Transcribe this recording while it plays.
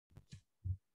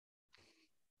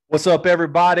What's up,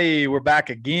 everybody? We're back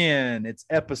again. It's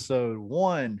episode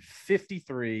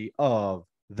 153 of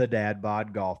the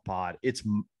Dadbod Golf Pod. It's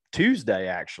Tuesday,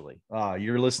 actually.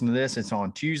 You're listening to this. It's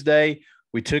on Tuesday.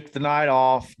 We took the night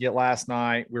off yet last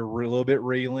night. We were a little bit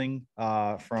reeling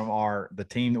from the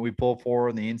team that we pulled for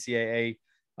in the NCAA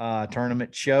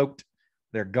tournament. Choked.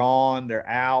 They're gone. They're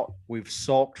out. We've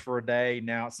sulked for a day.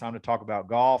 Now it's time to talk about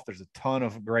golf. There's a ton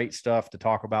of great stuff to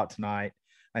talk about tonight.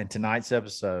 And tonight's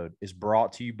episode is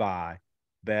brought to you by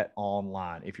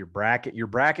BetOnline. If your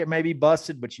bracket may be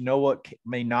busted, but you know what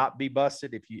may not be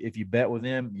busted? If you bet with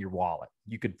them, your wallet.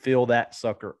 You could fill that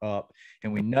sucker up.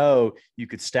 And we know you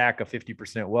could stack a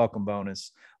 50% welcome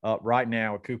bonus up right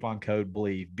now with coupon code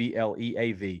BLEAV,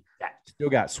 BLEAV. Still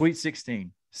got Sweet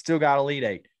 16, still got Elite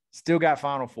 8, still got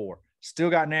Final Four, still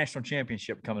got National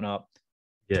Championship coming up.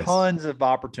 Yes. Tons of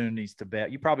opportunities to bet.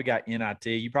 You probably got NIT.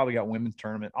 You probably got women's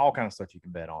tournament, all kind of stuff you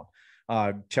can bet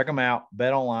on. Check them out.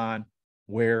 Bet Online,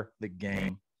 where the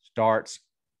game starts.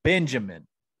 Benjamin,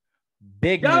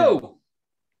 big news.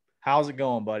 How's it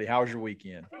going, buddy? How was your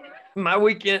weekend? My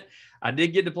weekend, I did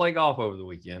get to play golf over the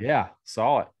weekend. Yeah,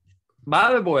 saw it.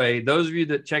 By the way, those of you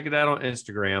that check it out on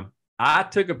Instagram, I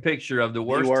took a picture of the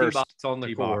worst tee box on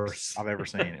the course I've ever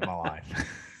seen in my life.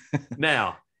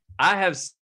 Now,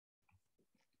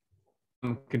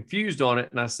 I'm confused on it,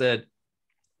 and I said,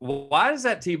 well, why does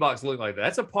that tee box look like that?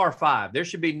 That's a par 5. There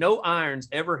should be no irons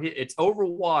ever hit. It's over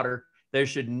water. There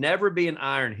should never be an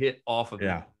iron hit off of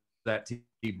that tee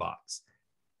box.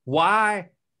 Why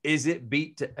is it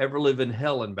beat to ever live in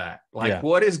hell and back?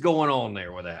 What is going on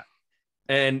there with that?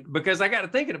 And because I got to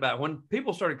thinking about it, when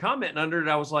people started commenting under it,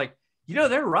 I was like,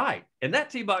 they're right. And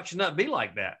that tee box should not be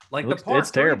like that. The par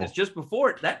 3 that's just before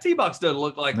it, that tee box doesn't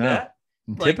look like that.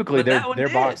 Typically, their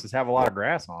boxes have a lot of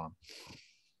grass on them.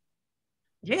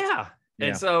 Yeah.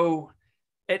 And so,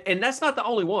 and that's not the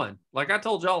only one. Like I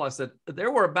told y'all, I said, there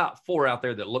were about 4 out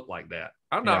there that looked like that.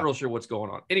 I'm not real sure what's going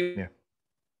on. Anyway,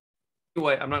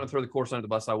 I'm not going to throw the course under the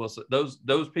bus. I will say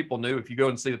those people knew. If you go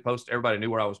and see the post, everybody knew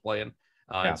where I was playing.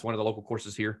 It's one of the local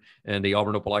courses here in the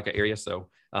Auburn Opelika area. So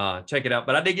check it out.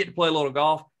 But I did get to play a little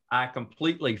golf. I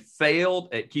completely failed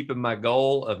at keeping my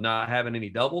goal of not having any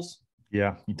doubles.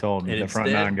 Yeah, you told me. The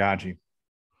front 9 got you.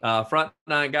 Front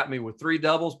 9 got me with 3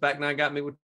 doubles. Back 9 got me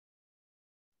with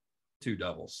 2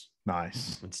 doubles.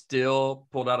 Nice. And still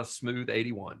pulled out a smooth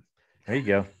 81. There you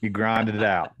go. You grinded it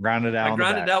out. I grinded it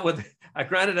out with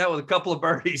a couple of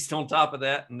birdies on top of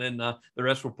that, and then the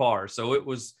rest were pars. So it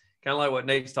was kind of like what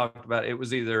Nate's talked about. It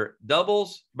was either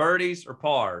doubles, birdies, or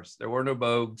pars. There were no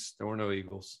bogeys. There were no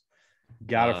eagles. We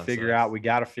got to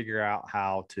figure out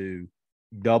how to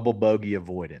double bogey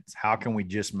avoidance. How can we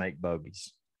just make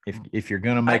bogeys? If you're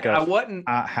going to make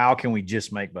how can we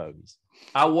just make bogeys?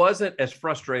 I wasn't as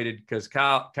frustrated because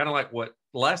Kyle, kind of like what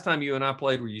last time you and I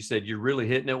played, where you said you're really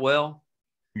hitting it well.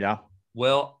 Yeah.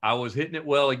 Well, I was hitting it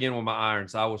well again with my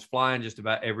irons. I was flying just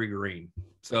about every green.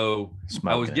 So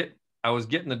I was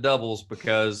getting the doubles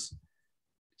because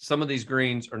some of these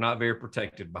greens are not very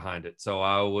protected behind it. So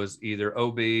I was either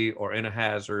OB or in a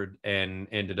hazard and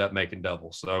ended up making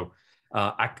doubles. So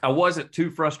I wasn't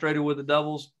too frustrated with the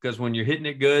doubles because when you're hitting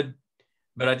it good,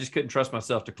 but I just couldn't trust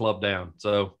myself to club down.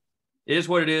 So it is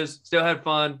what it is. Still had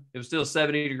fun. It was still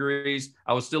 70 degrees.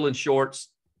 I was still in shorts.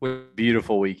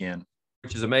 Beautiful weekend.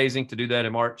 Which is amazing to do that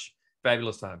in March.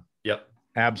 Fabulous time. Yep.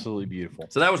 Absolutely beautiful.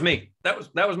 So that was me. That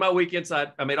was my weekend.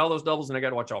 So I made all those doubles and I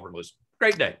got to watch Auburn lose.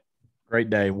 Great day. Great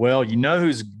day. Well, you know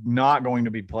who's not going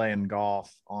to be playing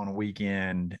golf on a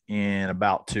weekend in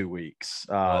about 2 weeks?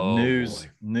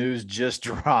 News just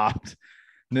dropped.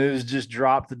 News just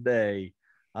dropped today.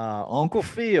 Uncle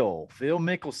Phil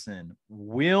Mickelson,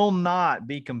 will not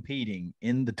be competing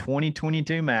in the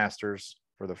 2022 Masters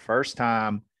for the first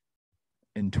time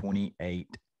in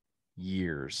 28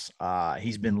 years.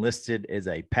 He's been listed as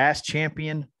a past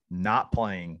champion, not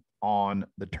playing on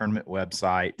the tournament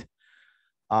website.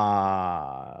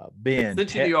 Ben,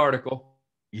 sent you the article.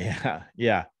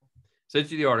 Yeah.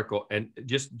 Sent you the article, and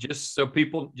just so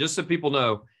people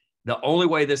know, the only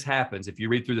way this happens, if you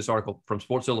read through this article from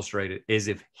Sports Illustrated, is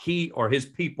if he or his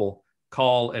people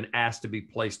call and ask to be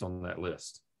placed on that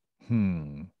list.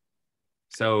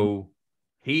 So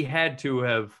he had to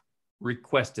have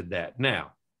requested that.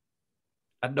 Now,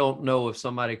 I don't know if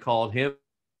somebody called him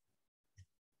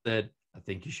that I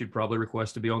think you should probably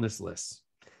request to be on this list.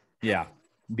 Yeah.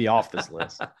 Be off this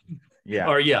list. Yeah.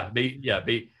 Or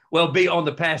be on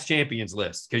the past champions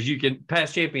list, because you can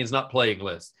past champions not playing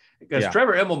list. Because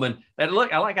Trevor Immelman, and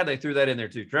look, I like how they threw that in there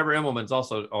too. Trevor Immelman's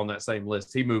also on that same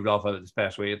list. He moved off of it this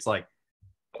past week. It's like,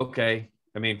 okay,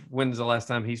 I mean, when's the last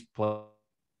time he's played?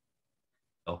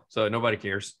 So nobody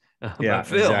cares. Yeah, But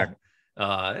Phil, exactly.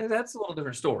 That's a little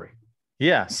different story.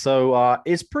 Yeah, so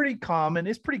it's pretty common.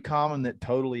 It's pretty common that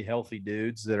totally healthy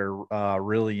dudes that are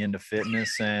really into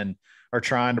fitness and are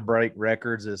trying to break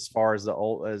records as far as the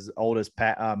old as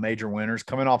major winners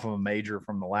coming off of a major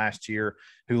from the last year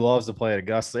who loves to play at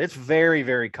Augusta. It's very,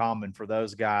 very common for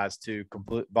those guys to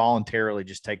voluntarily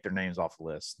just take their names off the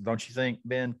list. Don't you think,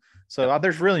 Ben? So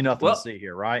there's really nothing to see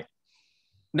here, right?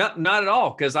 Not at all,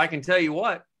 because I can tell you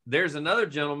what, there's another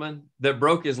gentleman that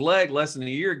broke his leg less than a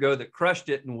year ago that crushed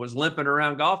it and was limping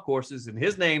around golf courses, and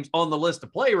his name's on the list to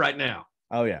play right now.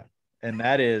 Oh, yeah. And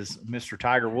that is Mr.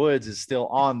 Tiger Woods is still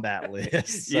on that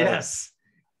list. So, yes.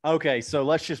 Okay, so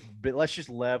let's just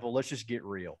level. Let's just get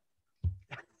real.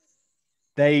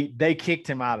 They kicked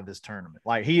him out of this tournament.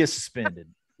 Like, he is suspended,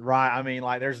 right? I mean,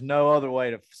 like, there's no other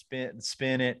way to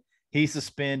spin it. He's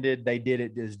suspended. They did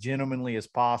it as gentlemanly as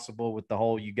possible with the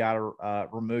whole you got to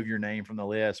remove your name from the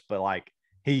list. But like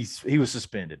he was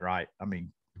suspended, right? I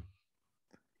mean,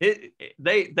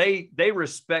 they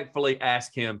respectfully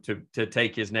asked him to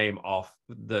take his name off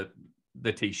the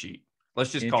tee sheet.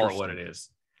 Let's just call it what it is.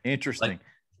 Interesting. Like,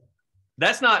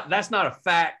 that's not a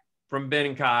fact from Ben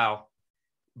and Kyle,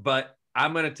 but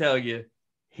I'm going to tell you,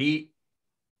 he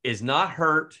is not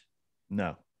hurt.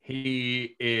 No,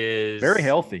 he is very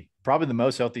healthy. Probably the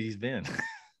most healthy he's been.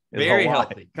 Very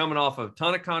healthy, coming off a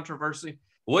ton of controversy.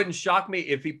 Wouldn't shock me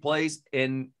if he plays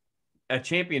in a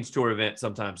Champions Tour event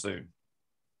sometime soon,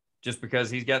 just because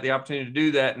he's got the opportunity to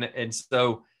do that. And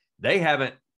so they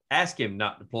haven't asked him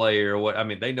not to play or what. I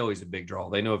mean, they know he's a big draw.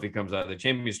 They know if he comes out, the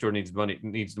Champions Tour needs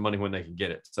the money when they can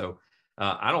get it. So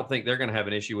I don't think they're going to have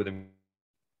an issue with him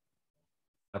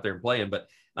out there and playing. But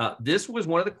this was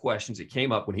one of the questions that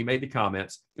came up when he made the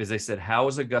comments, is they said, how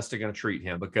is Augusta going to treat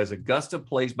him? Because Augusta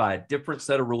plays by a different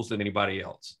set of rules than anybody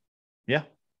else. Yeah.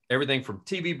 Everything from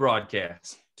TV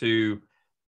broadcasts to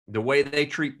the way they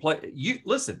treat play.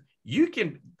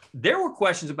 There were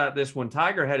questions about this when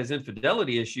Tiger had his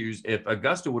infidelity issues. If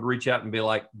Augusta would reach out and be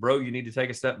like, bro, you need to take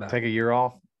a step back. Take a year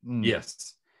off.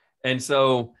 Yes. And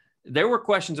so there were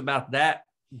questions about that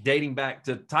dating back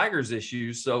to Tiger's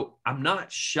issues. So I'm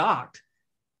not shocked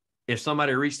if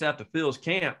somebody reached out to Phil's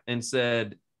camp and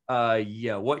said,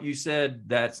 yeah, what you said,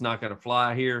 that's not going to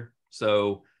fly here.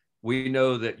 So we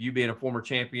know that you being a former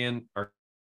champion are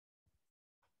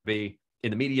be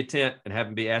in the media tent and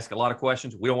having be asked a lot of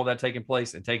questions. We don't want that taking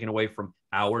place and taken away from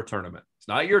our tournament. It's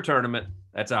not your tournament.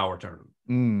 That's our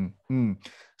tournament.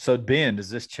 So Ben, does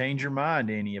this change your mind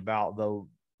any about the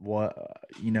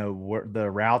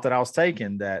route that I was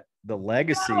taking, that the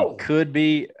legacy could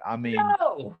be? I mean,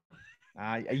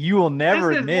 you will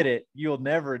never admit it. You'll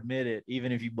never admit it,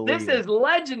 even if you believe this is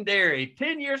legendary.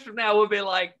 10 years from now, we'll be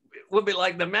like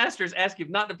the Masters asked him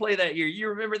not to play that year. You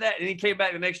remember that? And he came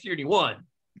back the next year and he won.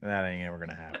 That ain't ever going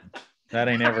to happen. That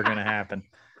ain't ever going to happen.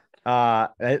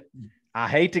 I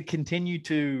hate to continue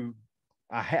to,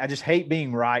 I just hate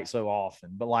being right so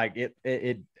often, but like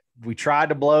we tried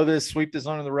to sweep this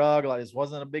under the rug. Like, this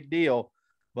wasn't a big deal,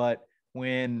 but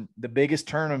when the biggest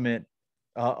tournament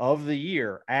of the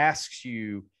year asks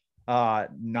you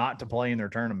not to play in their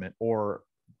tournament or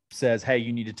says, hey,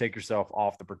 you need to take yourself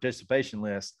off the participation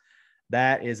list,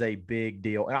 that is a big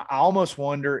deal. And I almost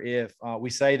wonder if we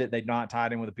say that they've not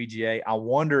tied in with the PGA. I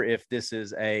wonder if this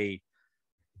is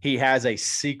he has a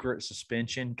secret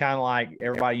suspension, kind of like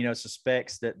everybody,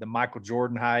 suspects that the Michael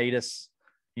Jordan hiatus,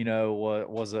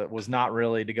 was not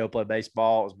really to go play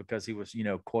baseball. It was because he was,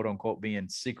 quote unquote, being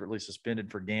secretly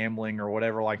suspended for gambling or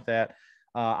whatever like that.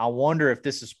 I wonder if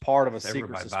this is part of a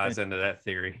secret suspension. Everybody buys into that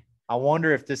theory. I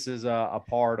wonder if this is a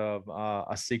part of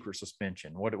a secret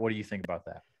suspension. What do you think about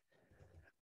that?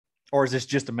 Or is this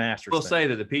just a Masters? We'll say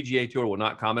that the PGA Tour will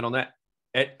not comment on that.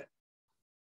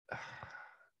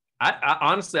 I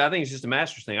honestly, I think it's just a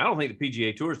Masters thing. I don't think the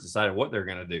PGA Tour has decided what they're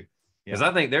going to do, because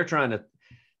I think they're trying to.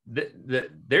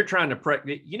 They're trying to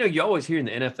you always hear in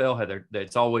the NFL how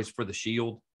it's always for the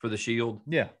shield.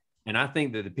 Yeah. And I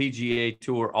think that the PGA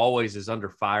Tour always is under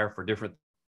fire for different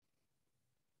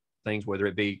things, whether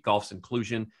it be golf's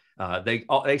inclusion.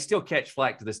 They still catch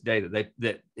flack to this day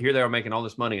that here they are making all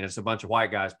this money and it's a bunch of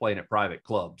white guys playing at private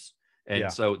clubs.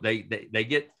 And so they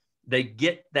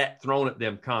get that thrown at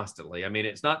them constantly. I mean,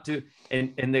 it's not too,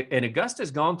 and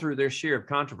Augusta's gone through their share of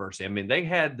controversy. I mean, they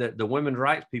had the women's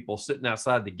rights people sitting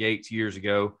outside the gates years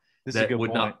ago that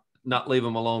would not leave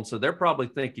them alone. So they're probably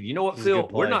thinking, you know what, Phil,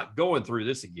 we're not going through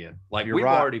this again. Like,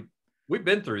 we've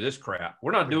been through this crap.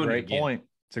 We're not doing it again.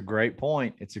 It's a great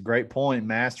point.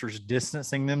 Masters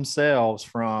distancing themselves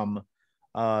from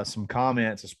some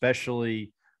comments,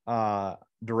 especially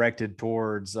directed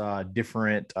towards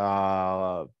different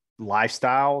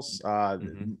lifestyles,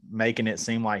 making it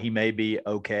seem like he may be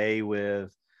okay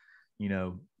with,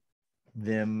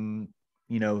 them,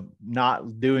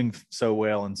 not doing so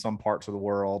well in some parts of the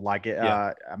world. Like it,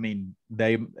 I mean,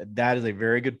 that is a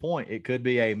very good point. It could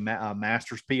be a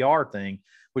Masters PR thing,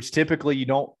 which typically you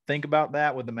don't think about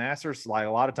that with the Masters. Like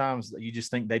a lot of times you just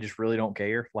think they just really don't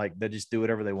care. Like they just do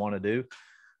whatever they want to do.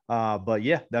 But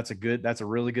yeah, that's a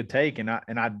really good take. And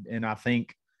I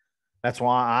think that's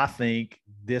why I think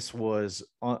this was,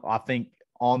 I think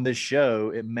on this show,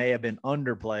 it may have been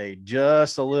underplayed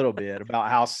just a little bit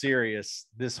about how serious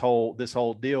this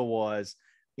whole deal was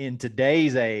in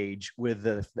today's age with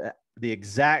the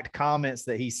exact comments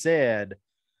that he said.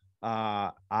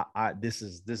 This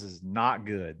is not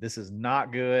good. This is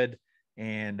not good.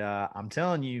 And I'm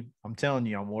telling you,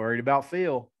 I'm worried about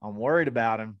Phil. I'm worried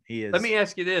about him. He is. Let me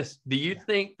ask you this. Do you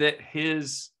think that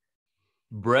his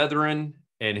brethren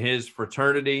and his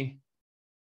fraternity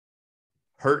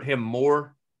hurt him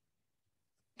more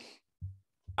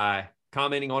by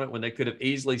commenting on it when they could have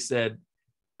easily said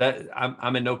that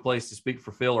I'm in no place to speak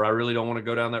for Phil, or I really don't want to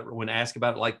go down that when asked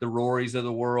about it, like the Rorys of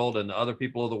the world and the other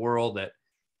people of the world that,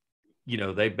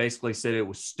 they basically said it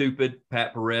was stupid.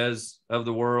 Pat Perez of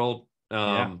the world,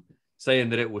 saying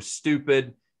that it was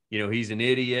stupid. He's an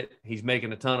idiot. He's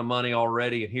making a ton of money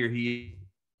already. And here he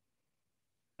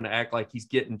to act like he's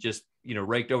getting just,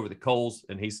 raked over the coals,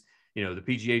 and he's, the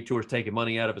PGA Tour is taking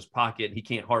money out of his pocket and he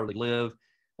can't hardly live.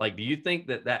 Like, do you think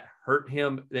that hurt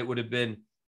him? That would have been,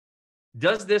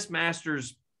 does this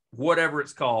Masters, whatever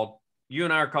it's called, you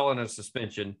and I are calling it a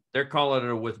suspension. They're calling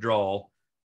it a withdrawal.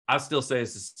 I still say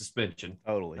it's a suspension.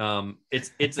 Totally.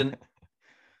 It's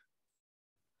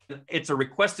a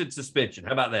requested suspension.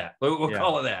 How about that? We'll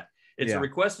call it that. It's a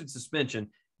requested suspension.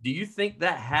 Do you think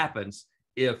that happens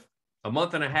if a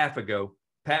month and a half ago,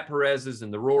 Pat Perez's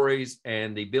and the Rorys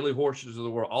and the Billy Horschels of the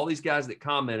world, all these guys that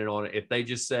commented on it, if they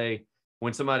just say,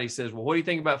 when somebody says, well, what do you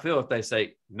think about Phil? If they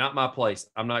say, not my place,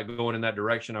 I'm not going in that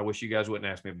direction, I wish you guys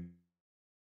wouldn't ask me.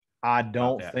 I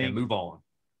don't think, and move on.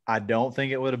 I don't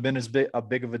think it would have been as big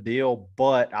of a deal,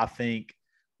 but I think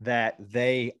that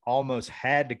they almost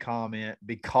had to comment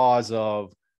because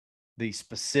of the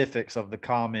specifics of the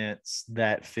comments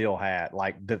that Phil had,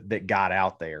 like that got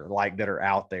out there, like that are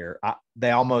out there.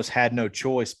 They almost had no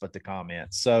choice but to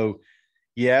comment. So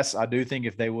yes, I do think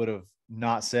if they would have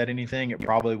not said anything, it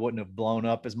probably wouldn't have blown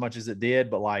up as much as it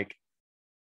did. But like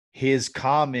his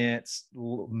comments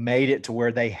made it to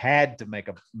where they had to make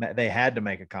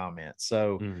a comment.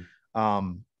 So,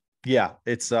 yeah,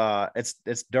 it's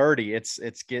dirty.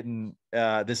 It's getting,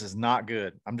 this is not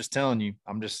good. I'm just telling you,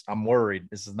 I'm worried.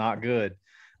 This is not good.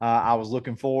 I was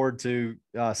looking forward to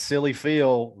silly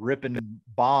Phil ripping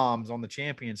bombs on the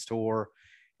Champions Tour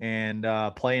and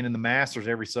playing in the Masters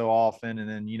every so often. And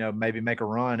then, maybe make a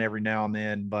run every now and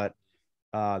then, but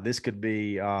this could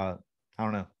be, I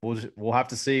don't know. We'll have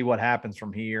to see what happens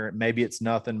from here. Maybe it's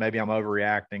nothing. Maybe I'm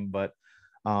overreacting, but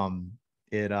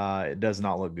it does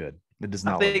not look good. It does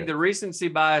not. I think the recency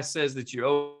bias says that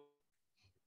you're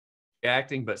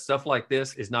overreacting, but stuff like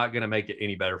this is not going to make it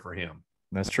any better for him.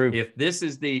 That's true. If this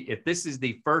is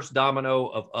the first domino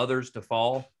of others to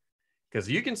fall, because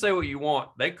you can say what you want,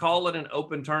 they call it an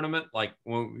open tournament, like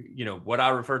what I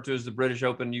refer to as the British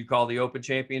Open, you call the Open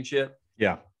Championship.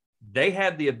 Yeah. They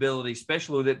had the ability,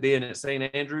 especially with it being at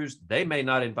St. Andrews, they may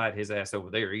not invite his ass over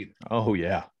there either. Oh,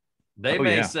 yeah. They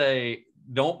may say,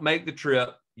 don't make the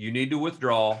trip. You need to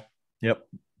withdraw. Yep.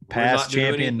 Past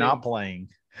champion not playing.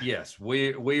 Yes.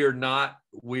 We do not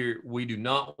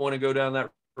want to go down that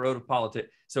road of politics.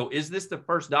 So is this the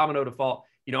first domino to fall?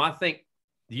 I think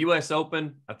the U.S.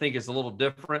 Open, I think it's a little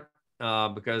different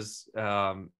because,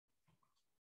 that's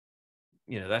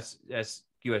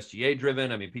USGA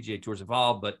driven. I mean, PGA Tour's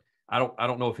involved, but I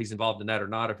don't know if he's involved in that or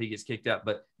not, if he gets kicked out.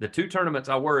 But the two tournaments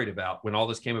I worried about when all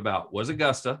this came about was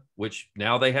Augusta, which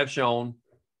now they have shown,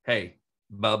 hey,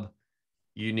 bub,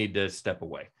 you need to step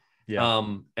away. Yeah.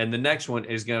 And the next one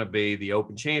is going to be the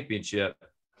Open Championship.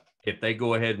 If they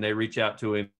go ahead and they reach out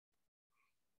to him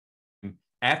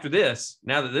after this,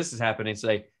 now that this is happening,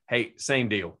 say, hey, same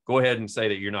deal. Go ahead and say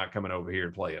that you're not coming over here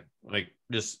and playing. Like,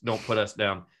 just don't put us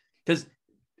down. Because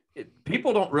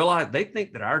people don't realize, they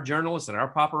think that our journalists and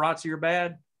our paparazzi are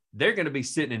bad. They're going to be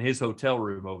sitting in his hotel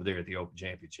room over there at the Open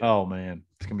Championship. Oh man,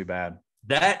 it's going to be bad.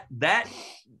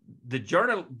 The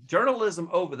journalism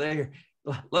over there,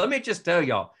 let me just tell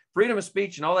y'all, freedom of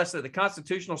speech and all that stuff, the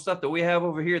constitutional stuff that we have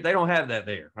over here, they don't have that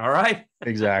there. All right.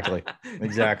 Exactly.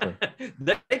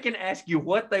 They can ask you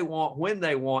what they want, when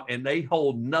they want, and they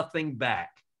hold nothing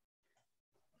back.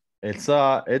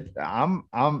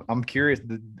 I'm curious.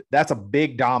 That's a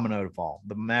big domino to fall.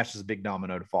 The match is a big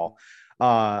domino to fall.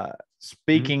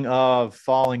 Speaking of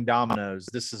falling dominoes,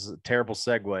 this is a terrible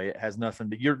segue. It has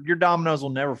nothing to your dominoes will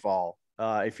never fall.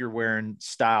 If you're wearing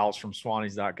styles from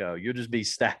Swannies.co, you'll just be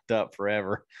stacked up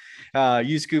forever.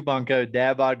 Use coupon code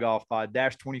DadBodGolfPod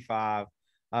 -25.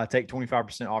 Take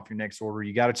 25% off your next order.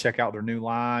 You got to check out their new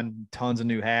line. Tons of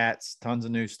new hats, tons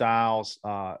of new styles.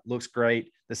 Looks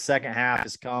great. The second half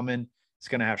is coming. It's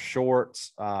going to have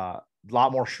shorts, a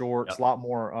lot more shorts, a lot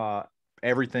more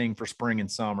everything for spring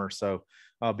and summer. So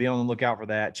be on the lookout for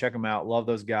that. Check them out. Love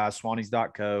those guys.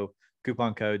 Swannies.co,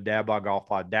 coupon code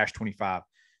DadBodGolfPod -25.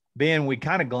 Ben, we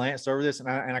kind of glanced over this, and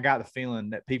I got the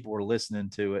feeling that people were listening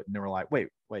to it, and they were like, wait,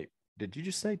 did you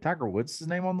just say Tiger Woods'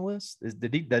 name on the list? Did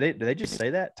they just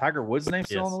say that? Tiger Woods' name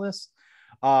still on the list?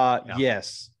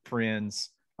 Yes,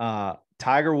 friends.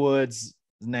 Tiger Woods'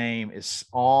 name is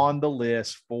on the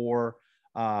list for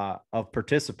of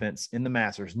participants in the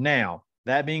Masters. Now,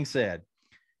 that being said,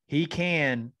 he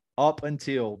can, up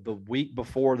until the week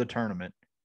before the tournament,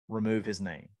 remove his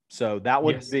name. So that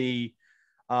would be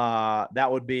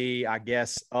I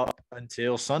guess, up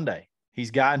until Sunday.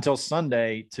 He's got until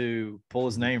Sunday to pull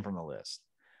his name from the list.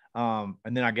 And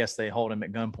then I guess they hold him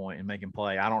at gunpoint and make him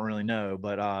play. I don't really know,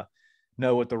 but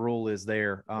know what the rule is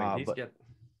there. Go ahead.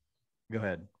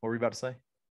 What were you about to say?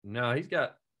 No, he's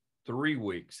got 3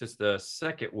 weeks. It's the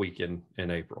second weekend in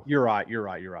April. You're right.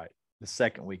 The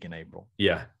second week in April.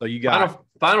 Yeah. So you got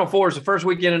Final Four is the first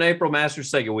weekend in April, Masters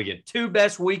second weekend. 2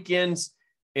 best weekends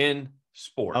in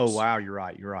sports. Oh, wow. You're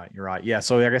right. Yeah.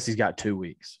 So I guess he's got 2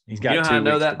 weeks. He's got 2 weeks. How I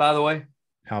know that, by the way?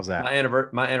 How's that?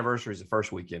 My anniversary is the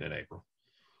first weekend in April.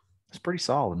 It's pretty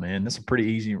solid, man. That's a pretty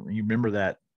easy. You remember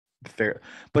that fair.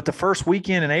 But the first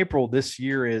weekend in April this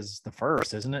year is the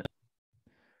first, isn't it?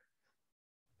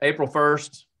 April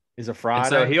 1st is a Friday. And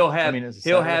so he'll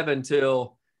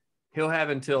have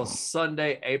until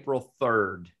Sunday, April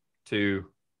 3rd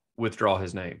to withdraw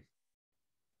his name.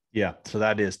 Yeah, so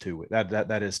that is 2 weeks.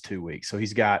 That is 2 weeks. So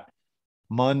he's got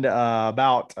Monday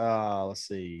about let's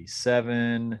see,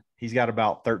 7. He's got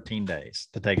about 13 days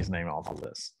to take his name off the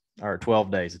list, or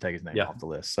 12 days to take his name off the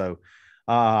list. So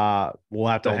we'll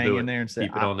have to hang in there and say,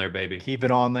 keep it on there, baby. Keep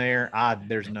it on there. I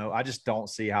just don't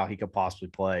see how he could possibly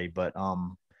play, but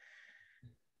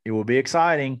it will be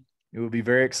exciting. It would be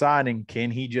very exciting.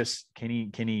 Can he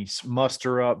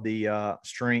muster up the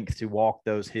strength to walk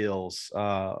those hills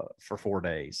for 4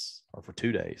 days or for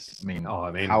 2 days? I mean,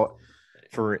 I was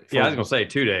gonna say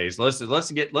 2 days.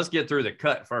 Let's get through the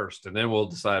cut first, and then we'll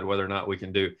decide whether or not we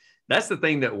can do. That's the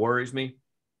thing that worries me.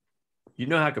 You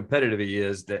know how competitive he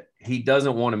is, that he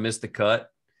doesn't want to miss the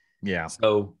cut. Yeah.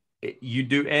 So you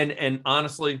do, and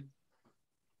honestly,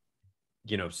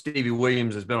 Stevie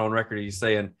Williams has been on record. He's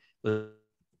saying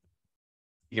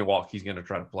he can walk. He's going to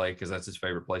try to play because that's his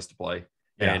favorite place to play.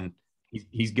 Yeah. And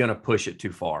he's going to push it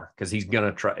too far because he's going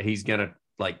to try. He's going to,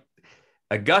 like,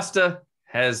 Augusta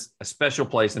has a special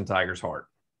place in Tiger's heart.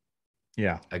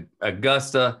 Yeah.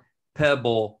 Augusta,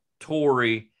 Pebble,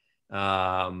 Torrey,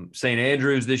 St.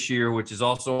 Andrews this year, which is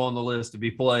also on the list to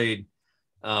be played.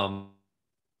 So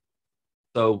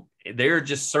there are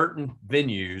just certain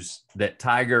venues that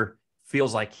Tiger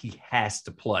feels like he has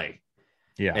to play.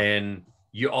 Yeah. And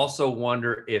you also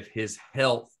wonder if his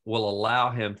health will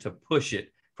allow him to push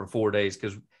it for 4 days.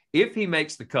 Because if he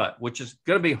makes the cut, which is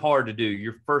going to be hard to do,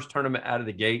 your first tournament out of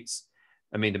the gates,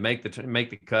 I mean, to make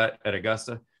the cut at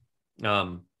Augusta,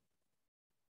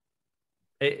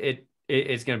 it's going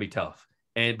to be tough.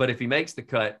 But if he makes the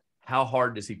cut, how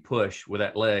hard does he push with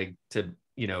that leg to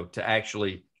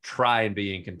actually try and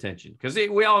be in contention? Because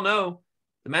we all know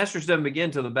the Masters doesn't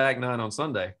begin till the back nine on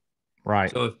Sunday.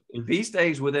 Right. So if he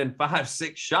stays within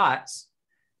 5-6 shots,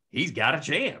 he's got a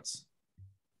chance.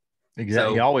 Exactly.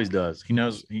 So, he always does. He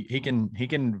knows he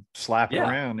can slap it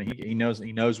around. He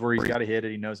knows where he's got to hit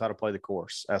it. He knows how to play the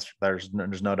course. There's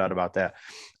no doubt about that.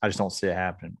 I just don't see it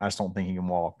happening. I just don't think he can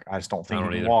walk. I just don't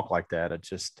think he can walk like that.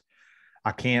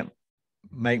 I can't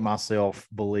make myself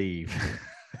believe.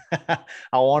 I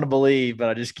want to believe, but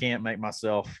I just can't make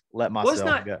myself let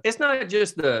myself go. It's not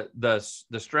just the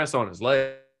stress on his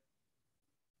leg.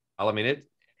 I mean,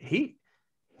 he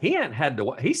hadn't had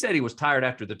to. He said he was tired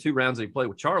after the 2 rounds that he played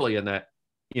with Charlie in that,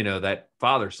 that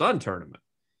father-son tournament.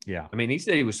 Yeah. I mean, he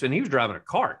said he was driving a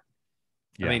cart.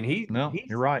 Yeah. I mean,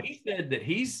 you're right. He said that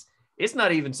it's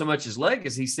not even so much his leg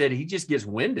as he said he just gets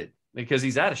winded because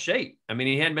he's out of shape. I mean,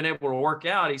 he hadn't been able to work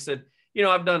out. He said,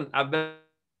 I've been on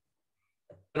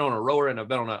a rower and I've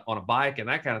been on a bike and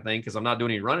that kind of thing because I'm not doing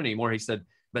any running anymore. He said,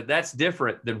 But that's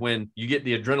different than when you get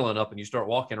the adrenaline up and you start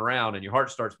walking around and your heart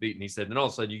starts beating. He said, and all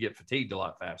of a sudden you get fatigued a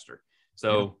lot faster.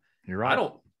 So yeah, you're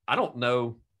right. I don't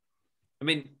know. I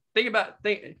mean,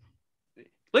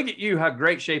 look at you, how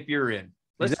great shape you're in.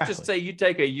 Let's just say you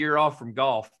take a year off from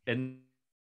golf and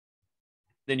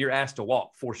then you're asked to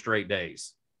walk 4 straight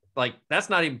days. Like, that's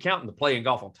not even counting the playing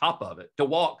golf on top of it. To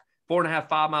walk 4.5,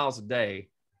 5 miles a day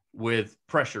with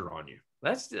pressure on you.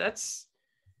 That's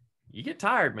you get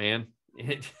tired, man.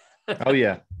 Oh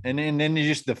yeah. And then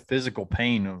just the physical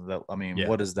pain of the, I mean,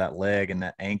 what is that leg and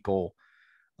that ankle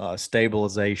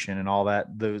stabilization and all that,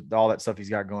 all that stuff he's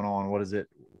got going on. What is it?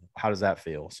 How does that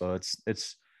feel? So it's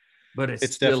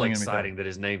still exciting that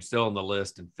his name's still on the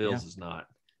list and Phil's is not.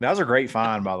 That was a great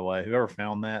find, by the way. Whoever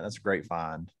found that, that's a great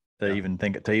find. To even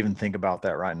think about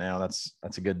that right now, that's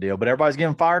a good deal. But everybody's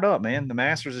getting fired up, man. The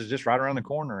Masters is just right around the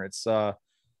corner. It's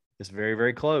very,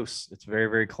 very close. It's very,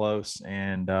 very close.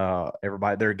 And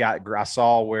everybody I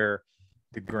saw where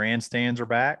the grandstands are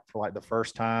back for like the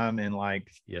first time in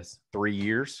 3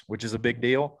 years, which is a big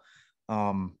deal.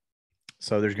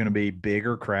 So there's going to be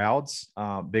bigger crowds,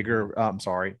 bigger.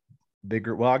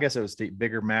 Well, I guess it was the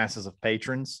bigger masses of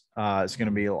patrons. It's going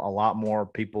to be a lot more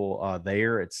people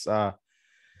there. It's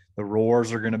the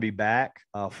roars are going to be back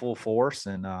full force.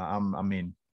 And I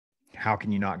mean, how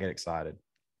can you not get excited?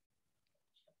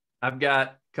 I've got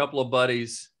a couple of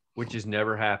buddies, which has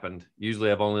never happened.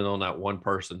 Usually I've only known that one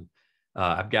person.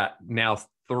 I've got now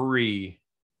 3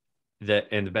 that,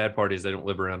 and the bad part is they don't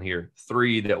live around here,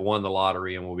 3 that won the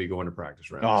lottery and will be going to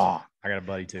practice rounds. Oh, I got a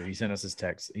buddy too. He sent us his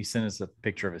text. He sent us a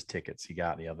picture of his tickets he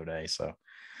got the other day. So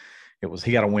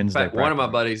he got a Wednesday. In fact, one of my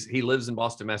buddies, he lives in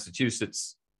Boston,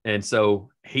 Massachusetts. And so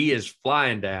he is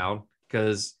flying down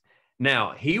because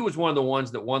now he was one of the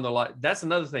ones that won the lot. That's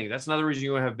another thing. That's another reason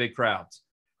you want to have big crowds.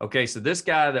 Okay. So this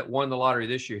guy that won the lottery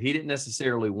this year, he didn't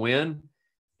necessarily win.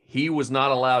 He was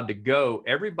not allowed to go.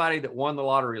 Everybody that won the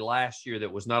lottery last year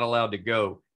that was not allowed to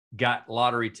go got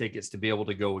lottery tickets to be able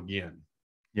to go again.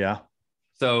 Yeah.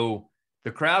 So the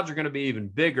crowds are going to be even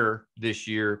bigger this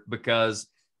year because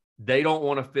they don't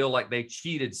want to feel like they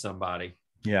cheated somebody.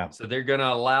 Yeah. So they're going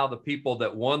to allow the people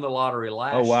that won the lottery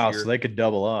last year. Oh, wow. So they could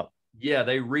double up. Yeah.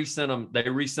 They resent them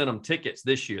tickets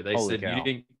this year. They said,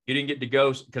 you didn't get to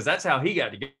go, because that's how he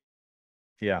got to go.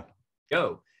 Yeah.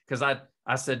 Go. Because I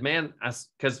said, man,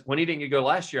 because when he didn't get to go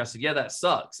last year, I said, yeah, that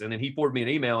sucks. And then he forwarded me an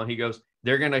email and he goes,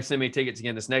 they're going to send me tickets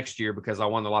again this next year because I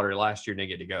won the lottery last year and they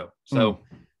get to go. So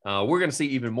we're going to see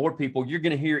even more people. You're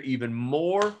going to hear even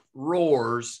more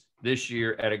roars this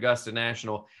year at Augusta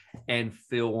National, and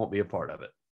Phil won't be a part of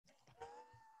it.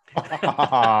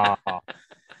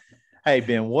 Hey,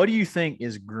 Ben, what do you think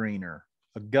is greener,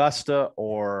 Augusta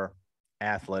or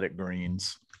Athletic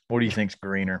Greens? What do you think's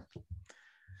greener?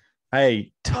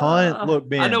 Hey, look,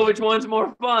 Ben. I know which one's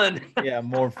more fun. Yeah,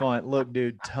 more fun. Look,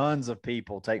 dude, tons of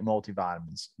people take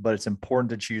multivitamins, but it's important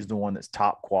to choose the one that's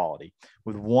top quality.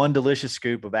 With one delicious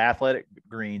scoop of Athletic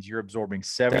Greens, you're absorbing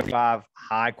 75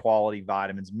 high-quality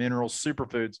vitamins, minerals,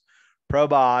 superfoods,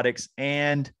 probiotics,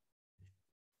 and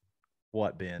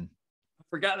what, Ben? I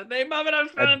forgot the name of it. I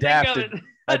was trying to think of it.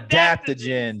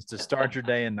 Adaptogens to start your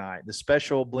day and night. The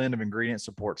special blend of ingredients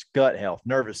supports gut health,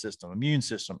 nervous system, immune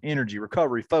system, energy,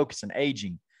 recovery, focus, and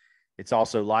aging. It's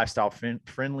also lifestyle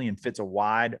friendly and fits a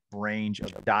wide range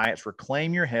of diets.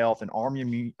 Reclaim your health and arm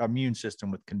your immune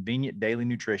system with convenient daily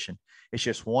nutrition. It's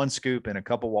just one scoop in a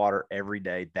cup of water every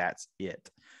day. That's it.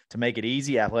 To make it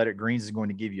easy, Athletic Greens is going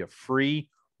to give you a free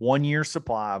 1-year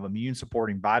supply of immune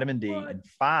supporting vitamin D and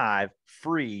 5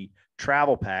 free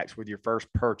travel packs with your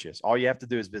first purchase. All you have to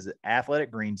do is visit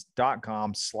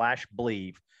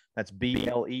athleticgreens.com/believe. That's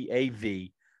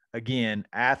BLEAV. Again,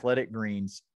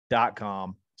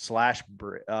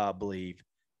 athleticgreens.com/believe.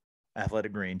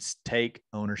 Athletic Greens, take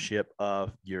ownership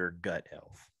of your gut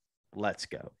health. Let's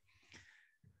go.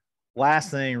 Last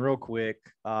thing, real quick.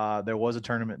 There was a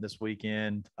tournament this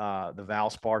weekend, the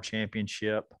Valspar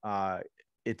Championship. I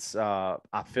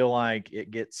feel like it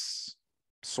gets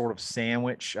sort of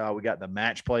sandwich. We got the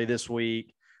match play this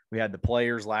week. We had the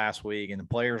players last week, and the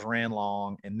players ran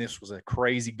long, and this was a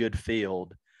crazy good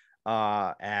field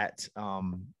at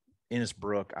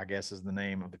Innisbrook, I guess is the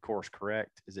name of the course,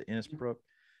 correct? Is it Innisbrook?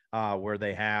 Where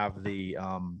they have the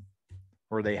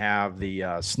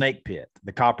snake pit,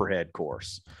 the Copperhead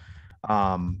course.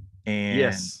 And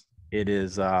yes, it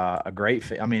is a great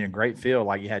field.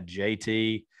 Like you had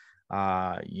JT,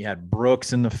 you had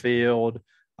Brooks in the field.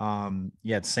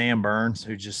 You had Sam Burns,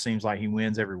 who just seems like he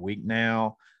wins every week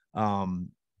now. I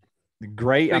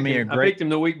picked him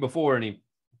the week before and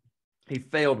he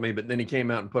failed me, but then he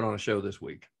came out and put on a show this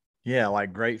week. Yeah,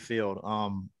 like great field.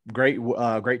 Great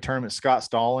tournament. Scott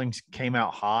Stallings came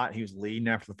out hot. He was leading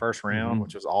after the first round,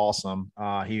 which was awesome.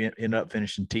 He ended up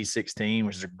finishing T16,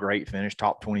 which is a great finish,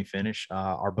 top 20 finish.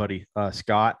 Our buddy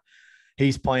Scott,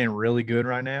 he's playing really good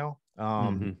right now.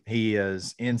 He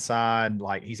is inside,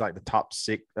 like he's like the top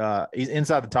six. He's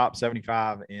inside the top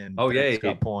 75 in Oh FedEx yeah,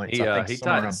 Cup points. he I think he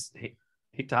somewhere tied around.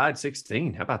 he tied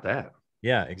 16. How about that?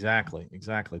 Yeah, exactly.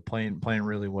 Playing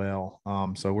really well.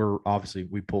 So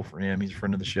we pull for him. He's a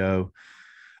friend of the show.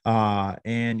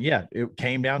 And yeah, it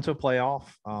came down to a playoff.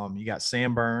 You got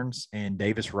Sam Burns and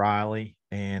Davis Riley.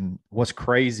 And what's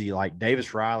crazy, like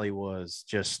Davis Riley was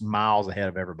just miles ahead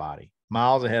of everybody,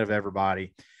 miles ahead of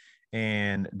everybody.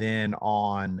 And then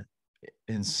on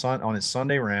his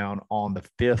Sunday round on the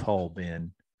fifth hole,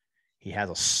 Ben, he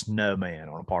has a snowman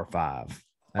on a par five,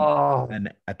 Oh,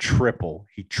 a triple.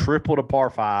 He tripled a par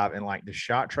five, and like the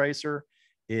shot tracer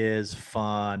is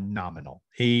phenomenal.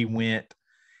 He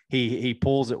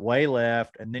pulls it way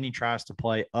left, and then he tries to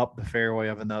play up the fairway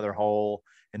of another hole,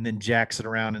 and then jacks it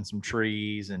around in some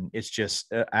trees, and it's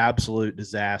just an absolute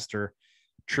disaster.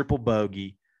 Triple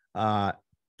bogey,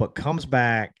 but comes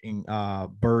back and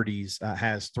birdies.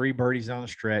 Has three birdies on the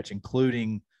stretch,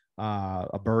 including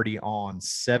a birdie on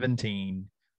 17.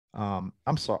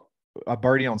 I'm sorry, a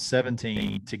birdie on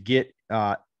 17 to get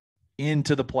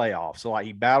into the playoff. So like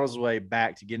he battles his way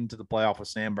back to get into the playoff with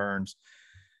Sam Burns.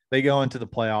 They go into the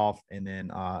playoff, and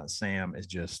then Sam is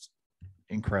just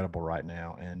incredible right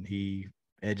now, and he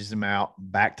edges him out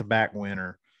back to back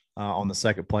winner on the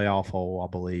second playoff hole,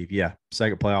 I believe. Yeah,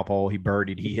 second playoff hole. He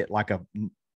birdied. He hit like a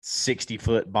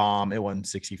 60-foot bomb. It wasn't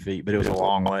 60 feet, but it was a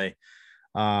long way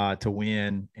to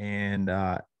win, and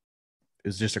it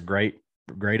was just a great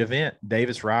event.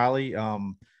 Davis Riley,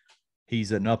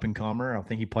 he's an up and comer. I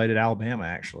think he played at Alabama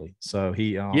actually. So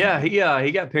he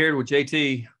got paired with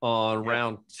JT on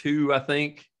round two, I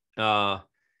think.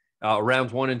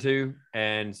 Rounds 1 and 2.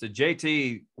 And so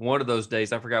JT, one of those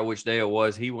days, I forgot which day it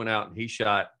was, he went out and he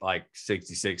shot like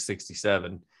 66,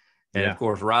 67. And of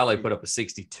course, Riley put up a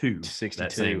 62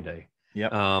 that same day.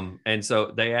 Yep. And so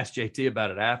they asked JT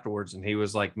about it afterwards, and he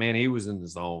was like, man, he was in the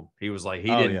zone. He was like,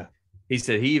 he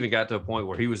said he even got to a point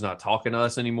where he was not talking to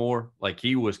us anymore. Like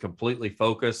he was completely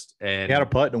focused, and he had a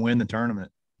putt to win the tournament.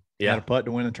 Yeah. He had a putt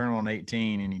to win the tournament on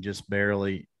 18, and he just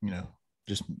barely,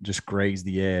 just grazed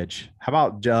the edge. How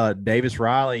about Davis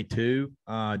Riley 2,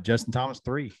 Justin Thomas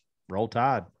 3, roll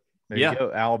tide. There you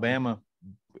go.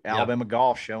 Alabama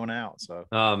golf showing out. So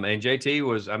and JT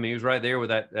was, he was right there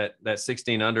with that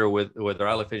 16 under with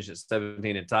Riley finished at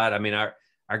 17 and tied.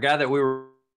 Our guy that we were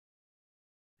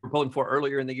pulling for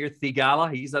earlier in the year,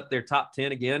 Thigala, he's up there top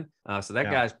 10 again. So that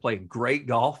guy's playing great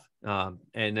golf. And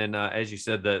then as you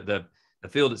said, the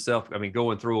field itself,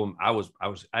 going through them, I was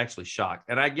actually shocked.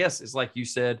 And I guess it's like you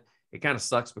said, it kind of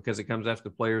sucks because it comes after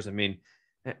the players.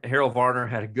 Harold Varner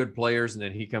had good players, and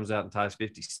then he comes out and ties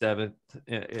 57th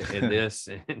in this.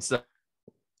 And so,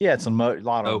 yeah, it's a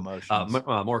lot of emotions.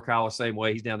 Morikawa, same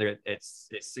way. He's down there at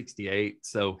 68.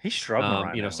 So he's struggling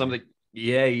right now.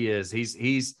 He is.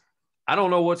 He's. I don't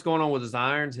know what's going on with his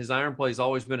irons. His iron play has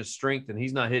always been a strength, and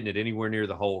he's not hitting it anywhere near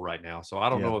the hole right now. So I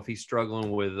don't know if he's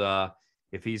struggling with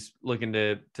if he's looking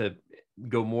to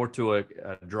go more to a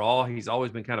draw. He's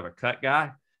always been kind of a cut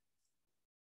guy.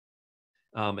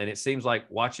 And it seems like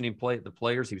watching him play the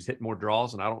players, he was hitting more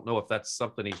draws. And I don't know if that's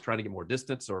something he's trying to get more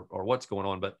distance or what's going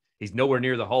on, but he's nowhere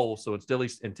near the hole. So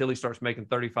until he starts making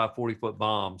 35, 40-foot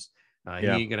bombs, he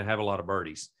ain't going to have a lot of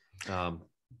birdies.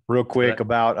 Real quick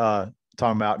about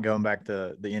talking about going back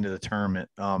to the end of the tournament.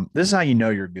 This is how you know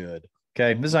you're good.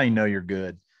 Okay. This is how you know you're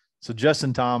good. So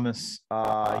Justin Thomas,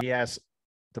 he has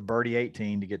to birdie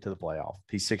 18 to get to the playoff.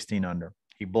 He's 16 under.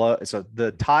 So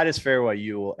the tightest fairway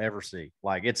you will ever see.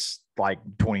 Like it's like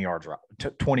 20 yards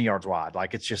wide.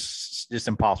 Like it's just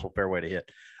impossible fairway to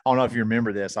hit. I don't know if you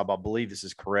remember this. I believe this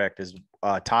is correct. Is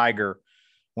Tiger,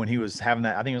 when he was having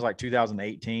that, I think it was like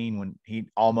 2018 when he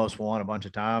almost won a bunch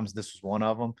of times. This was one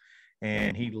of them.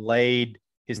 And he laid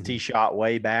his tee shot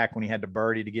way back when he had to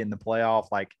birdie to get in the playoff.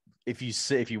 Like if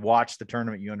you watch the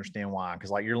tournament, you understand why. Because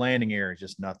like your landing area is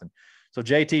just nothing. So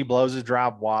JT blows his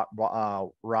drive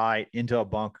right into a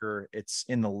bunker. It's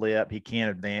in the lip. He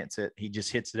can't advance it. He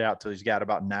just hits it out till he's got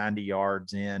about 90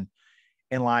 yards in.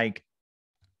 And like,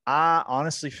 I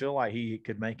honestly feel like he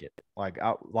could make it.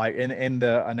 And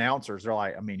the announcers are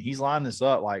like, he's lining this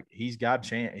up. Like he's got a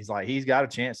chance. He's got a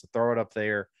chance to throw it up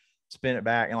there, spin it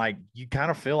back. And like, you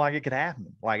kind of feel like it could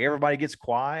happen. Like everybody gets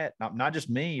quiet, not just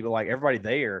me, but like everybody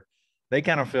there. They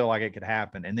kind of feel like it could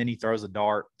happen. And then he throws a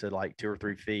dart to like 2 or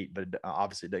 3 feet, but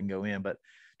obviously it doesn't go in. But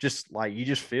just like you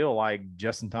just feel like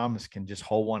Justin Thomas can just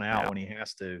hold one out when he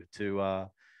has to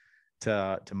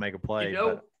make a play.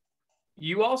 But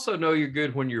you also know you're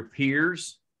good when your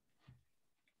peers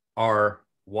are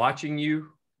watching you,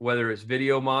 whether it's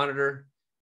video monitor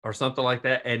or something like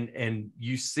that, and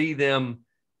you see them,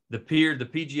 the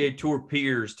PGA Tour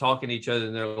peers talking to each other,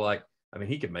 and they're like, I mean,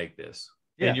 he could make this.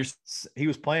 Yeah, and he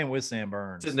was playing with Sam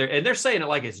Burns sitting there, and they're saying it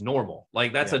like it's normal,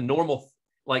 like that's a normal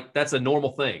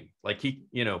thing. Like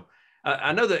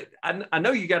I know that I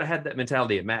know you got to have that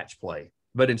mentality at match play,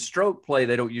 but in stroke play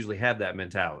they don't usually have that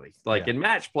mentality. Like in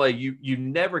match play, you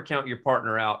never count your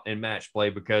partner out in match play,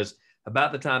 because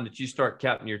about the time that you start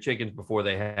counting your chickens before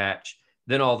they hatch,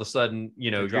 then all of a sudden,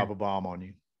 they drop a bomb on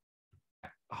you.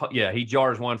 Yeah, he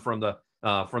jars one from the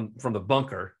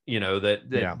bunker,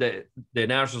 that the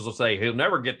announcers will say he'll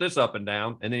never get this up and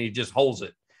down, and then he just holds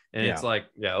it, and it's like,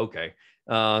 okay.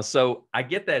 So I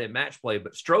get that in match play,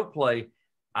 but stroke play,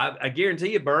 I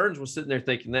guarantee you Burns was sitting there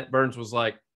thinking that. Burns was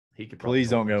like, he could please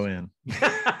don't go in.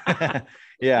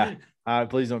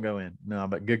 Please don't go in. No,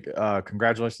 but good.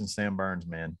 Congratulations, Sam Burns,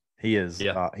 man. He is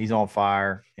he's on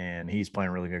fire, and he's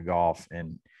playing really good golf,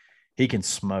 and he can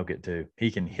smoke it too.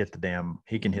 He can hit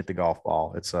the golf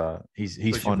ball. It's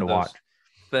he's fun to watch.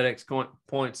 FedEx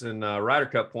points and Ryder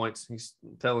Cup points. He's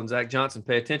telling Zach Johnson,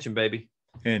 pay attention, baby.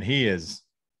 And he is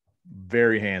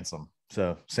very handsome.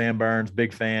 So Sam Burns,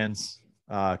 big fans.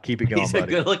 Keep it going, He's buddy. a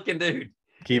good looking dude.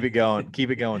 Keep it going. Keep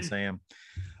it going, Sam.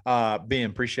 Ben,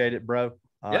 appreciate it, bro.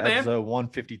 Episode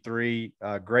 153.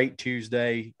 Great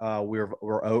Tuesday. We're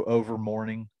over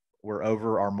morning. We're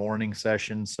over our morning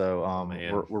session, so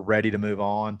we're ready to move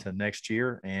on to next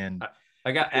year. And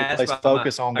I got asked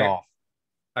focus on golf.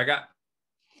 I got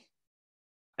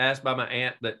asked by my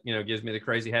aunt that gives me the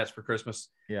crazy hats for Christmas.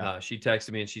 Yeah, she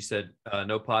texted me and she said,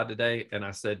 "No pod today," and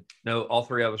I said, "No." All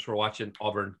three of us were watching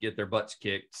Auburn get their butts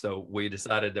kicked, so we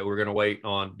decided that we're going to wait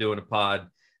on doing a pod.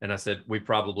 And I said, we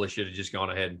probably should have just gone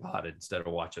ahead and potted instead of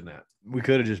watching that. We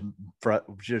could have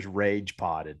just rage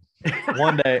potted.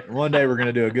 One day we're going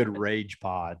to do a good rage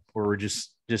pod where we're just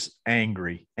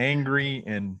angry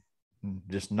and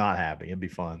just not happy. It'd be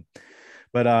fun.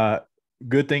 But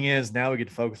good thing is now we get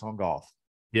to focus on golf.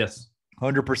 Yes.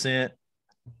 100%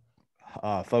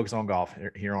 focus on golf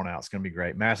here on out. It's going to be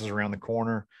great. Masters around the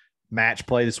corner. Match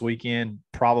play this weekend.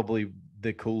 Probably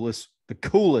the coolest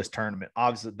tournament.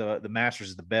 Obviously, the Masters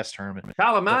is the best tournament.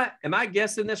 Kyle, am I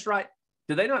guessing this right?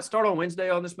 Do they not start on Wednesday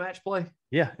on this match play?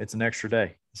 Yeah, it's an extra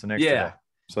day. It's an extra day.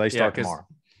 So they start tomorrow.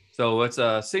 So it's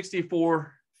a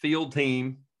 64 field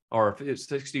team, or it's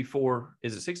 64.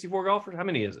 Is it 64 golfers? How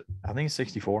many is it? I think it's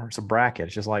 64. It's a bracket.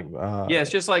 It's just like it's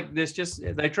just like this. Just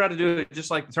they try to do it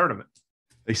just like the tournament.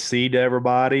 They seed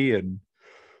everybody and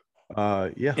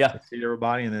they seed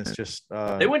everybody, and it's just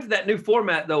they went to that new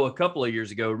format though a couple of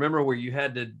years ago. Remember where you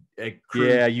had to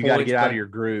you got to get out of your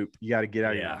group. You got to get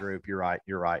out of your group. You're right.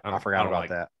 I forgot about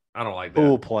that. I don't like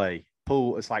pool that. Play.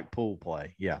 It's like pool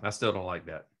play. Yeah, I still don't like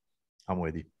that. I'm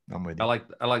with you. I like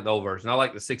the old version. I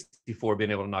like the 64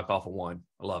 being able to knock off a one.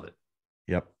 I love it.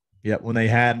 Yep. When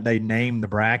they named the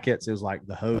brackets, it was like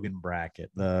the Hogan bracket,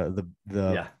 the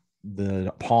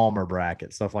Palmer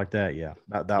bracket, stuff like that. Yeah,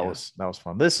 that was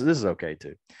fun. This is okay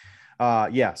too.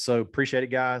 So appreciate it,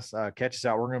 guys. Catch us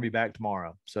out. We're going to be back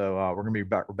tomorrow. So we're going to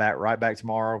be right back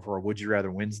tomorrow for a Would You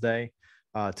Rather Wednesday.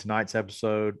 Tonight's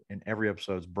episode and every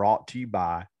episode is brought to you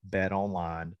by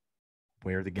BetOnline,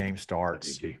 where the game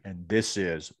starts. And this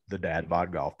is the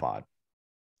Dadbod Golf Pod.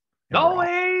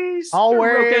 Always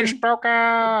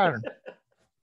broken.